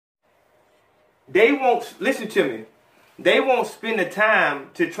they won't, listen to me, they won't spend the time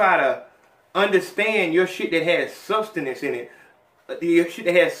to try to understand your shit that has substance in it, your shit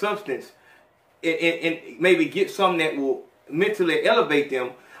that has substance, and maybe get something that will mentally elevate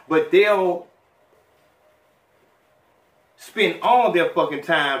them, but they'll spend all their fucking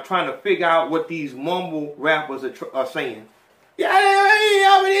time trying to figure out what these mumble rappers are saying.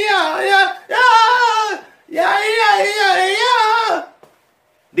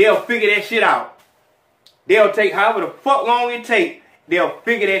 They'll figure that shit out. They'll take however the fuck long it take. They'll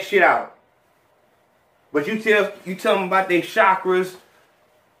figure that shit out. But you tell them about their chakras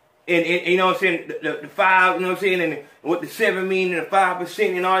and you know what I'm saying, the 5, you know what I'm saying, and what the 7 mean and the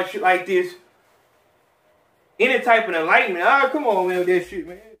 5% and all that shit like this. Any type of enlightenment, come on, man, with that shit,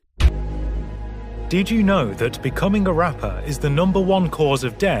 man. Did you know that becoming a rapper is the #1 cause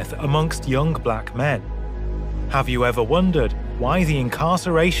of death amongst young black men? Have you ever wondered why the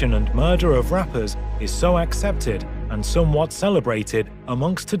incarceration and murder of rappers is so accepted and somewhat celebrated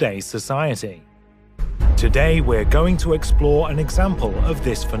amongst today's society? Today we're going to explore an example of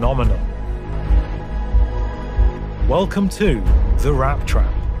this phenomenon. Welcome to The Rap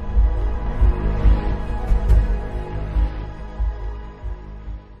Trap.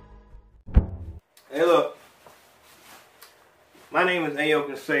 Hey, look, my name is AYO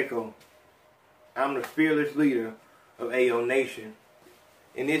CONSACO. I'm the fearless leader of AYO Nation.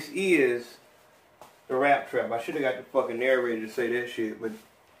 And this is The Rap Trap. I should have got the fucking narrator to say that shit, but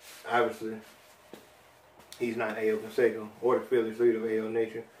obviously he's not AYO CONSACO or the fearless leader of AYO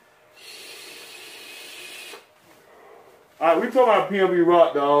Nation. Alright, we talking about Pnb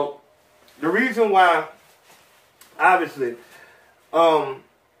Rock, dog. The reason why, obviously,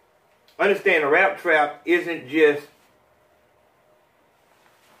 understand the rap trap isn't just...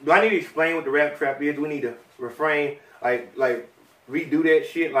 Do I need to explain what the rap trap is? Do we need to refrain, like redo that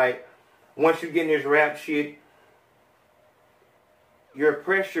shit? Like, once you get in this rap shit, you're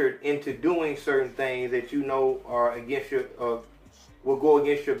pressured into doing certain things that you know are against your, will go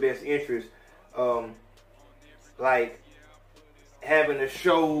against your best interest. Like having to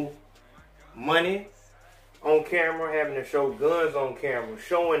show money on camera, having to show guns on camera,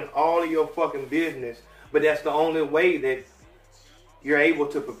 showing all of your fucking business, but that's the only way that you're able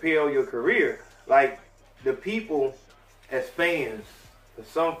to propel your career. Like, the people as fans, for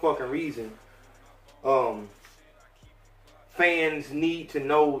some fucking reason, fans need to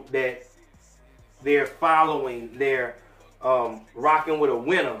know that they're following, they're rocking with a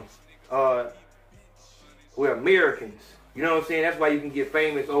winner. We're Americans. You know what I'm saying? That's why you can get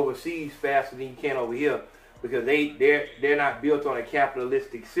famous overseas faster than you can over here. Because they're not built on a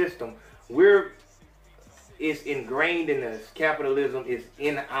capitalistic system. It's ingrained in us. Capitalism is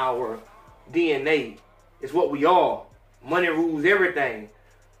in our DNA. It's what we are. Money rules everything.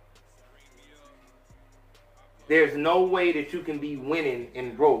 There's no way that you can be winning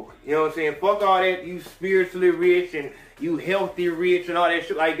and broke. You know what I'm saying? Fuck all that, you spiritually rich and you healthy rich and all that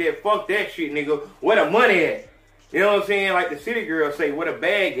shit like that. Fuck that shit, nigga. Where the money at? You know what I'm saying? Like the city girls say, where the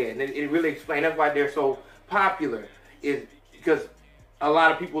bag at? And it really explains. That's why they're so popular, is because a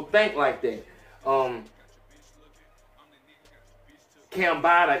lot of people think like that.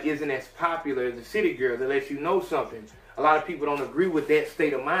 Cambada isn't as popular as the city girls. That lets you know something. A lot of people don't agree with that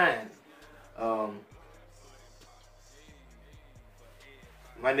state of mind.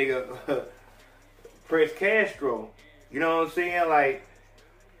 My nigga Prince Castro, you know what I'm saying? Like,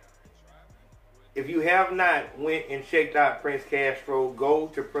 if you have not went and checked out Prince Castro, go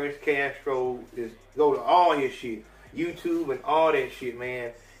to Prince Castro. Go to all his shit, YouTube and all that shit,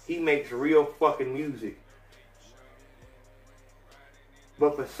 man. He makes real fucking music.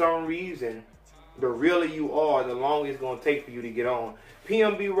 But for some reason, the realer you are, the longer it's gonna take for you to get on.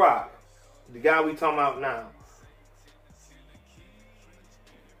 Pnb Rock, the guy we talking about now,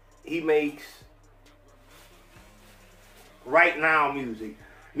 he makes right now music.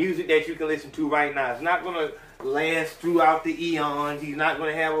 Music that you can listen to right now. It's not going to last throughout the eons. He's not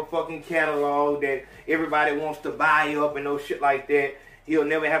going to have a fucking catalog that everybody wants to buy up and no shit like that. He'll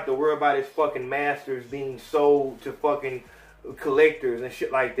never have to worry about his fucking masters being sold to fucking collectors and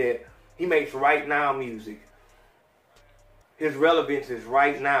shit like that. He makes right now music. His relevance is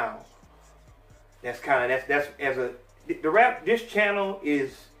right now. That's this channel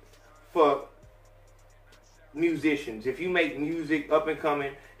is for musicians. If you make music up and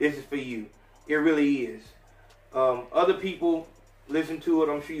coming, this is for you. It really is. Other people listen to it.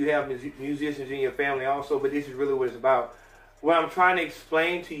 I'm sure you have musicians in your family also, but this is really what it's about. What I'm trying to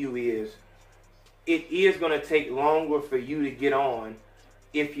explain to you is, it is going to take longer for you to get on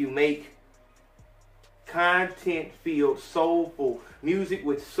if you make content-filled, soulful music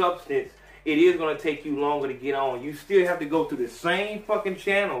with substance it is going to take you longer to get on. You still have to go through the same fucking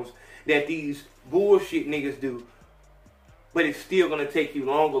channels that these bullshit niggas do. But it's still going to take you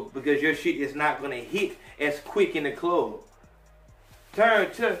longer because your shit is not going to hit as quick in the club.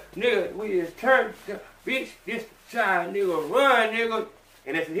 Turn to, nigga, we just turn to, bitch, this child, nigga, run, nigga.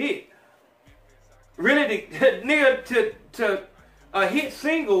 And that's a hit. Really, nigga, to a hit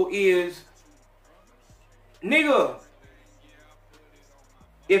single is, nigga,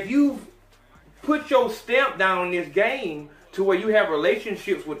 if you put your stamp down in this game to where you have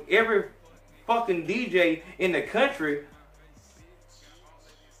relationships with every fucking DJ in the country,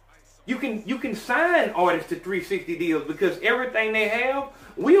 you can sign artists to 360 deals because everything they have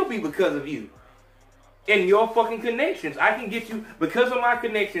will be because of you and your fucking connections. I can get you because of my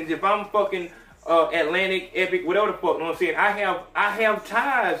connections. If I'm fucking Atlantic, Epic, whatever the fuck, you know what I'm saying? I have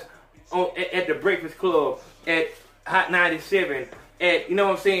ties at the Breakfast Club, at Hot 97, at, you know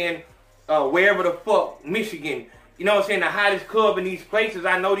what I'm saying, wherever the fuck, Michigan. You know what I'm saying? The hottest club in these places,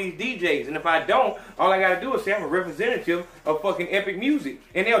 I know these DJs. And if I don't, all I gotta do is say I'm a representative of fucking Epic Music.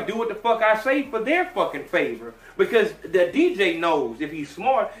 And they'll do what the fuck I say for their fucking favor. Because the DJ knows, if he's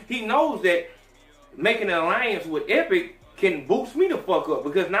smart, he knows that making an alliance with Epic can boost me the fuck up.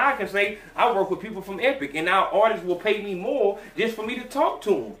 Because now I can say, I work with people from Epic. And now artists will pay me more just for me to talk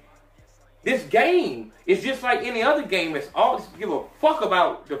to them. This game is just like any other game. It's all give a fuck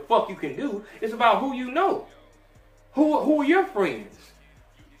about the fuck you can do. It's about who you know. Who are your friends?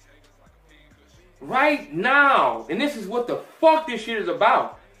 Right now. And this is what the fuck this shit is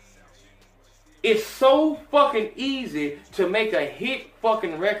about. It's so fucking easy to make a hit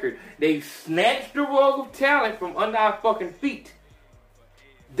fucking record. They snatched the rug of talent from under our fucking feet.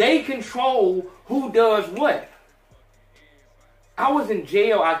 They control who does what. I was in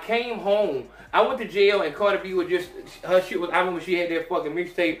jail. I came home. I went to jail and Cardi B was just, her shit was, I remember she had that fucking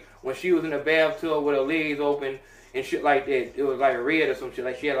mixtape when she was in the bathtub with her legs open and shit like that. It was like a red or some shit.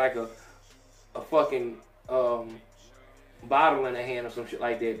 Like she had like a fucking bottle in her hand or some shit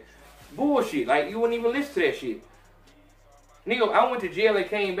like that. Bullshit. Like you wouldn't even listen to that shit. Nigga, I went to jail and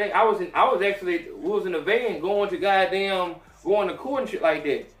came back. I was in the van going to court and shit like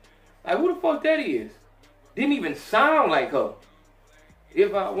that. Like who the fuck that is? Didn't even sound like her.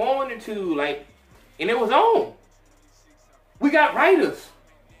 If I wanted to, like, and it was on. We got writers.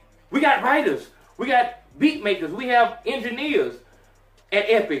 We got beat makers. We have engineers at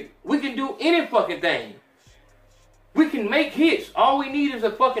Epic. We can do any fucking thing. We can make hits. All we need is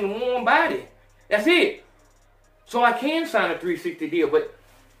a fucking warm body. That's it. So I can sign a 360 deal, but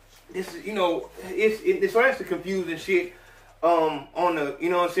this is, you know, so that's the confusing shit. On the, you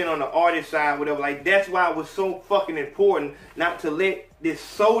know what I'm saying, on the artist side, whatever. Like that's why it was so fucking important not to let this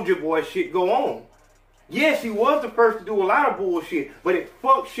Soulja Boy shit go on. Yes, he was the first to do a lot of bullshit, but it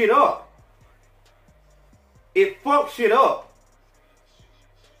fucked shit up. It fucked shit up.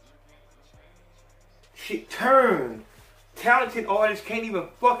 Shit turned. Talented artists can't even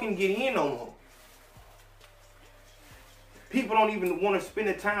fucking get in no more. People don't even want to spend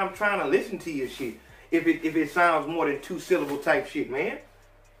the time trying to listen to your shit if it sounds more than 2-syllable type shit, man.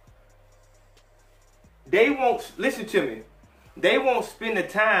 They won't, listen to me, they won't spend the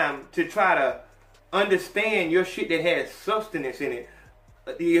time to try to understand your shit that has substance in it.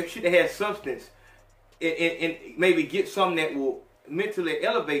 Your shit that has substance. And maybe get something that will mentally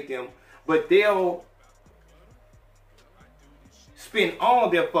elevate them. But they'll spend all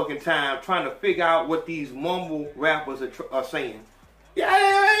their fucking time trying to figure out what these mumble rappers are saying.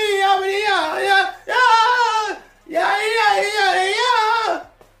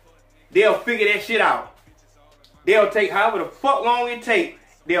 They'll figure that shit out. They'll take however the fuck long it take.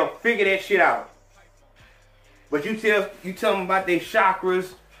 They'll figure that shit out. But you tell them about their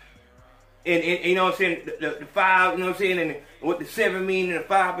chakras and you know what I'm saying, the 5, you know what I'm saying, and what the 7 mean and the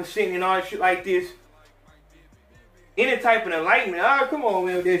 5% and all that shit like this. Any type of enlightenment, come on,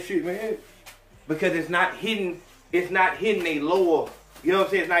 man, with that shit, man. Because it's not hitting a lower, you know what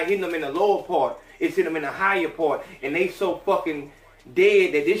I'm saying, it's not hitting them in the lower part. It's hitting them in the higher part. And they so fucking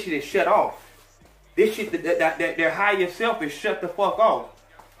dead that this shit is shut off. This shit, that their higher self is shut the fuck off.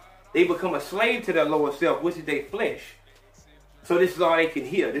 They become a slave to their lower self, which is their flesh. So this is all they can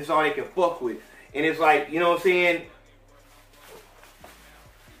hear. This is all they can fuck with. And it's like, you know what I'm saying?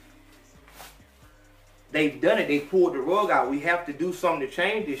 They've done it. They pulled the rug out. We have to do something to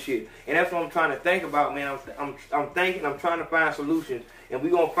change this shit. And that's what I'm trying to think about, man. I'm thinking, I'm trying to find solutions. And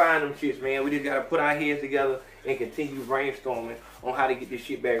we're going to find them shits, man. We just got to put our heads together and continue brainstorming on how to get this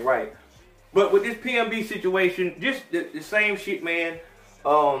shit back right. But with this PNB situation, just the same shit, man.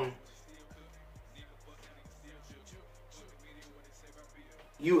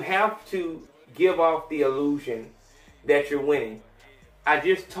 you have to give off the illusion that you're winning. I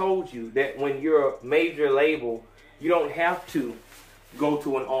just told you that when you're a major label, you don't have to go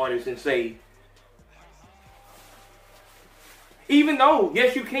to an artist and say, even though,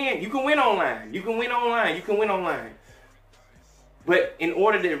 yes, you can win online. You can win online. You can win online. But in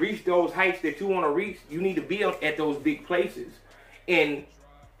order to reach those heights that you want to reach, you need to be at those big places. And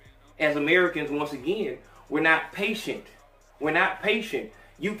as Americans, once again, we're not patient. We're not patient.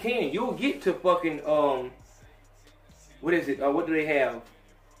 You'll get to fucking, what is it? What do they have?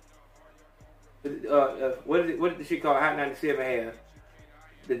 What is the shit called Hot 97 have?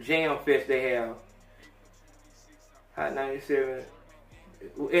 The Jam Fest they have. Hot 97.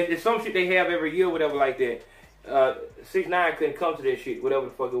 It's some shit they have every year, whatever like that. 6ix9ine couldn't come to that shit, whatever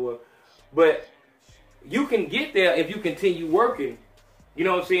the fuck it was. But you can get there if you continue working. You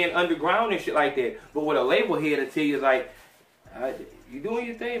know what I'm saying? Underground and shit like that. But what a label head will tell you is like, you're doing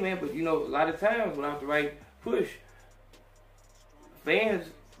your thing, man. But you know, a lot of times without the right push, fans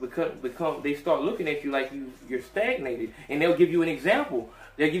become they start looking at you like you're stagnated. And they'll give you an example.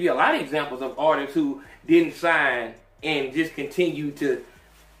 They'll give you a lot of examples of artists who didn't sign and just continue to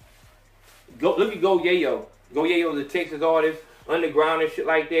go. Look at Go Yayo. Go Yayo is a Texas artist, underground and shit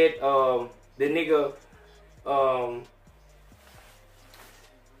like that. The nigga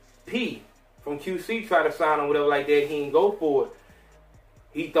P from QC tried to sign him, whatever like that. He didn't go for it.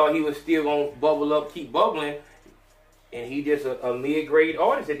 He thought he was still gonna bubble up, keep bubbling, and he just a mid-grade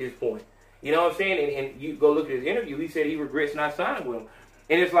artist at this point. You know what I'm saying? And you go look at his interview. He said he regrets not signing with him.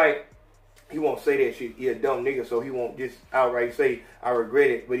 And it's like, he won't say that shit. He a dumb nigga, so he won't just outright say, I regret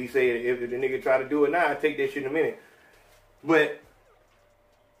it. But he said, if the nigga try to do it now, I'll take that shit in a minute. But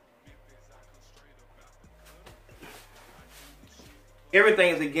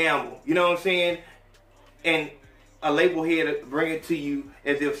everything is a gamble. You know what I'm saying? And a label head bring it to you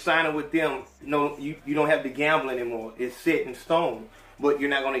as if signing with them, you don't have to gamble anymore. It's set in stone. But you're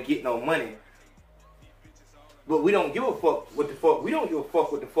not going to get no money. But we don't give a fuck what the fuck. We don't give a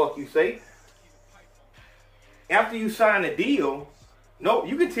fuck what the fuck you say. After you sign a deal, no,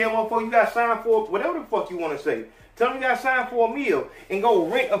 you can tell motherfucker you got signed for whatever the fuck you want to say. Tell them you got signed for a meal and go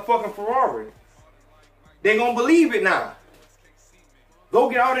rent a fucking Ferrari. They gonna believe it now. Go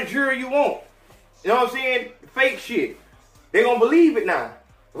get all the jewelry you want. You know what I'm saying? Fake shit. They gonna believe it now.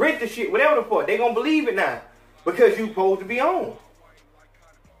 Rent the shit, whatever the fuck. They gonna believe it now because you supposed to be on.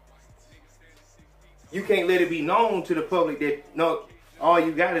 You can't let it be known to the public that no, all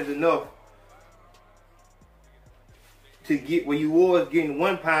you got is enough to get where you was getting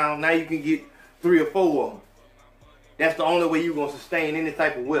 £1. Now you can get 3 or 4 of them. That's the only way you're gonna sustain any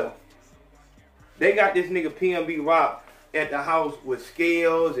type of wealth. They got this nigga Pnb Rock at the house with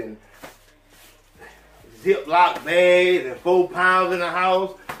scales and Ziploc bags and 4 pounds in the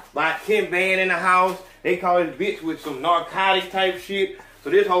house, by 10 band in the house. They call this bitch with some narcotic type shit. So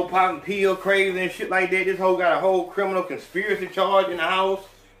this whole popping pill crazy and shit like that. This whole got a whole criminal conspiracy charge in the house.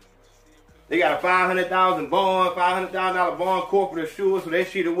 They got a $500,000 bond, $500,000 bond, corporate assured. So that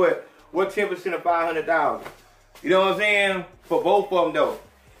shit is what 10% of $500,000? You know what I'm saying? For both of them though.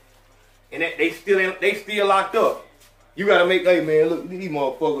 And they still locked up. You gotta make, hey man, look, these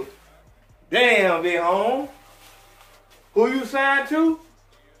motherfuckers. Damn, big home. Who you signed to?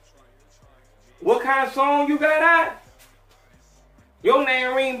 What kind of song you got out? Your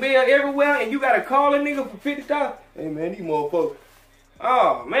name ring bell everywhere, and you gotta call a nigga for $50,000. Hey man, these motherfuckers.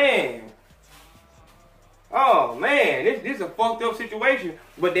 Oh man. Oh man, this is a fucked up situation.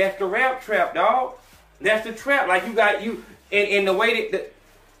 But that's the rap trap, dog. That's the trap. Like you got in the way that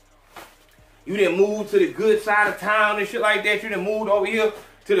you didn't move to the good side of town and shit like that. You didn't move over here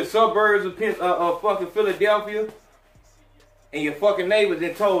to the suburbs of fucking Philadelphia, and your fucking neighbors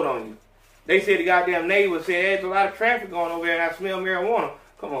then told on you. They said the goddamn neighbors said there's a lot of traffic going over there and I smell marijuana.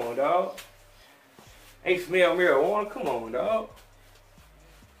 Come on, dog. They smell marijuana? Come on, dog.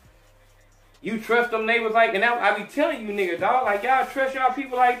 You trust them neighbors like, and I be telling you niggas, dog, like y'all trust y'all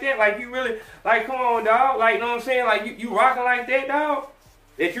people like that? Like you really, like come on, dog. Like, you know what I'm saying? Like you rocking like that, dog?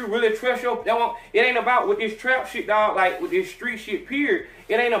 That you really trust your, it ain't about with this trap shit, dog, like with this street shit, period.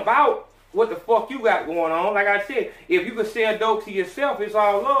 It ain't about what the fuck you got going on. Like I said, if you could sell dope to yourself, it's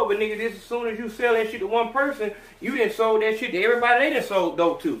all love. But nigga, just as soon as you sell that shit to one person, you done sold that shit to everybody they done sold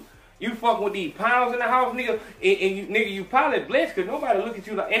dope to. You fucking with these pounds in the house, nigga, and you probably blessed because nobody look at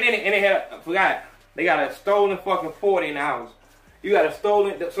you like, and they had, I forgot, they got a stolen fucking 40 in the house. You got a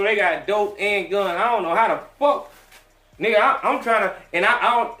stolen, so they got dope and gun. I don't know how the fuck, nigga, I'm trying to, and I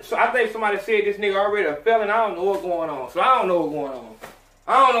don't, so I think somebody said this nigga already a felon. I don't know what's going on. So I don't know what's going on.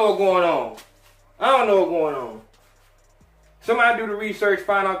 I don't know what's going on. I don't know what's going on. Somebody do the research,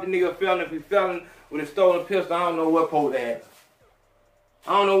 find out the nigga a felon. If he felon with a stolen pistol, I don't know what supposed to happen.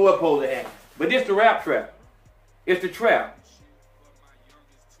 I don't know what supposed to happen. But this the rap trap. It's the trap.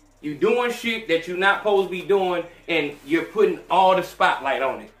 You doing shit that you're not supposed to be doing, and you're putting all the spotlight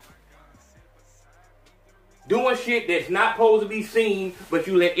on it. Doing shit that's not supposed to be seen, but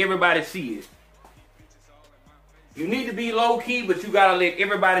you let everybody see it. You need to be low-key, but you gotta let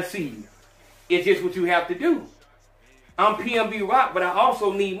everybody see you. It's just what you have to do. I'm Pnb Rock, but I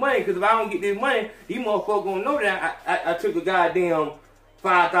also need money, because if I don't get this money, these motherfuckers gonna know that I took a goddamn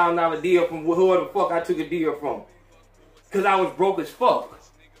 $5,000 deal from whoever the fuck I took a deal from. Because I was broke as fuck.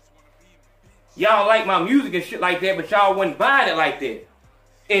 Y'all like my music and shit like that, but y'all wasn't buying it like that.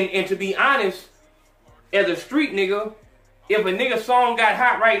 And to be honest, as a street nigga, if a nigga song got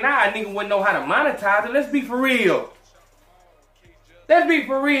hot right now, a nigga wouldn't know how to monetize it. Let's be for real. Let's be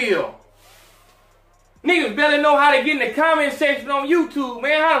for real. Niggas better know how to get in the comment section on YouTube,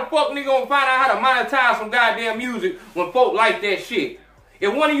 man. How the fuck nigga gonna find out how to monetize some goddamn music when folk like that shit?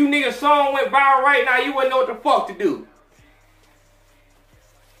 If one of you niggas' song went viral right now, you wouldn't know what the fuck to do.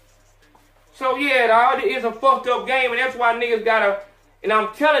 So yeah, dog, it is a fucked up game, and that's why niggas gotta, and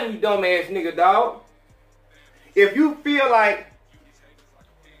I'm telling you dumbass nigga, dog, if you feel like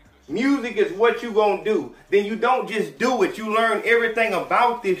music is what you gonna do, then you don't just do it, you learn everything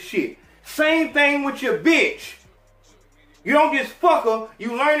about this shit. Same thing with your bitch. You don't just fuck her,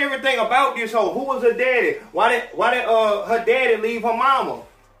 you learn everything about this hoe. Who was her daddy? Why did her daddy leave her mama?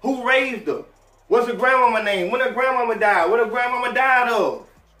 Who raised her? What's her grandmama name? When her grandmama died? What her grandmama died of?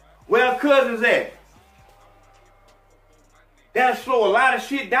 Where her cousins at? That'll slow a lot of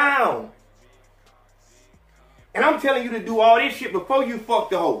shit down. And I'm telling you to do all this shit before you fuck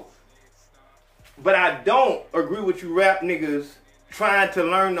the hoe. But I don't agree with you rap niggas trying to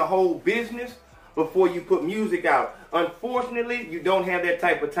learn the whole business before you put music out. Unfortunately, you don't have that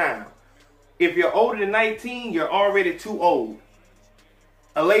type of time. If you're older than 19, you're already too old.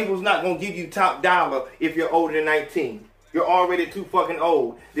 A label's not going to give you top dollar if you're older than 19. You're already too fucking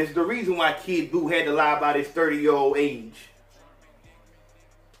old. This is the reason why Kid Boo had to lie about his 30-year-old age.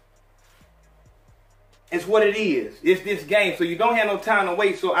 It's what it is. It's this game. So you don't have no time to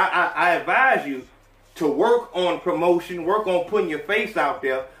waste. So I advise you to work on promotion, work on putting your face out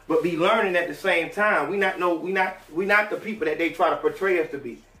there, but be learning at the same time. We not the people that they try to portray us to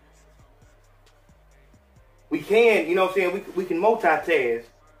be. We can, you know what I'm saying, we can multitask.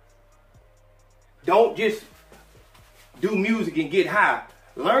 Don't just do music and get high.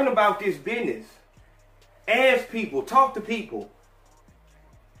 Learn about this business. Ask people, talk to people.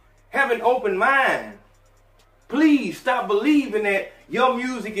 Have an open mind. Please stop believing that your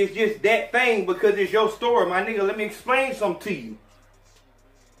music is just that thing because it's your story. My nigga, let me explain something to you.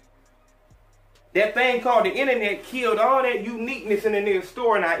 That thing called the internet killed all that uniqueness in the nigga's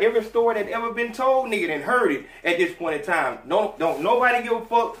story. Now, every story that ever been told, nigga done heard it at this point in time. Don't nobody give a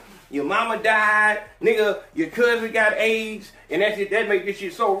fuck. Your mama died, nigga, your cousin got AIDS, and that make this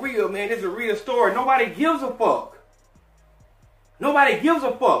shit so real, man. This is a real story. Nobody gives a fuck. Nobody gives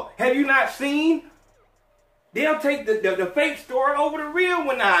a fuck. Have you not seen? They'll take the fake story over the real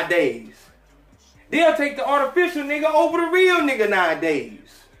one nowadays. They'll take the artificial nigga over the real nigga nowadays.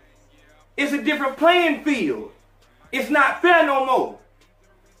 It's a different playing field. It's not fair no more.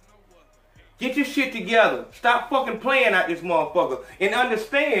 Get your shit together. Stop fucking playing out this motherfucker. And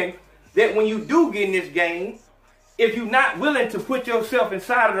understand that when you do get in this game, if you're not willing to put yourself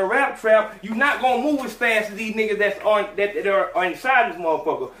inside of the rap trap, you're not going to move as fast as these niggas that are inside this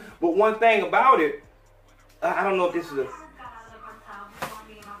motherfucker. But one thing about it, I don't know if this is a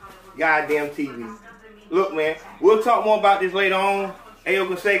goddamn TV. Look, man, we'll talk more about this later on. AYO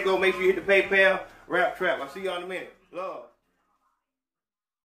CONSACO, make sure you hit the PayPal. Rap Trap. I'll see y'all in a minute. Love.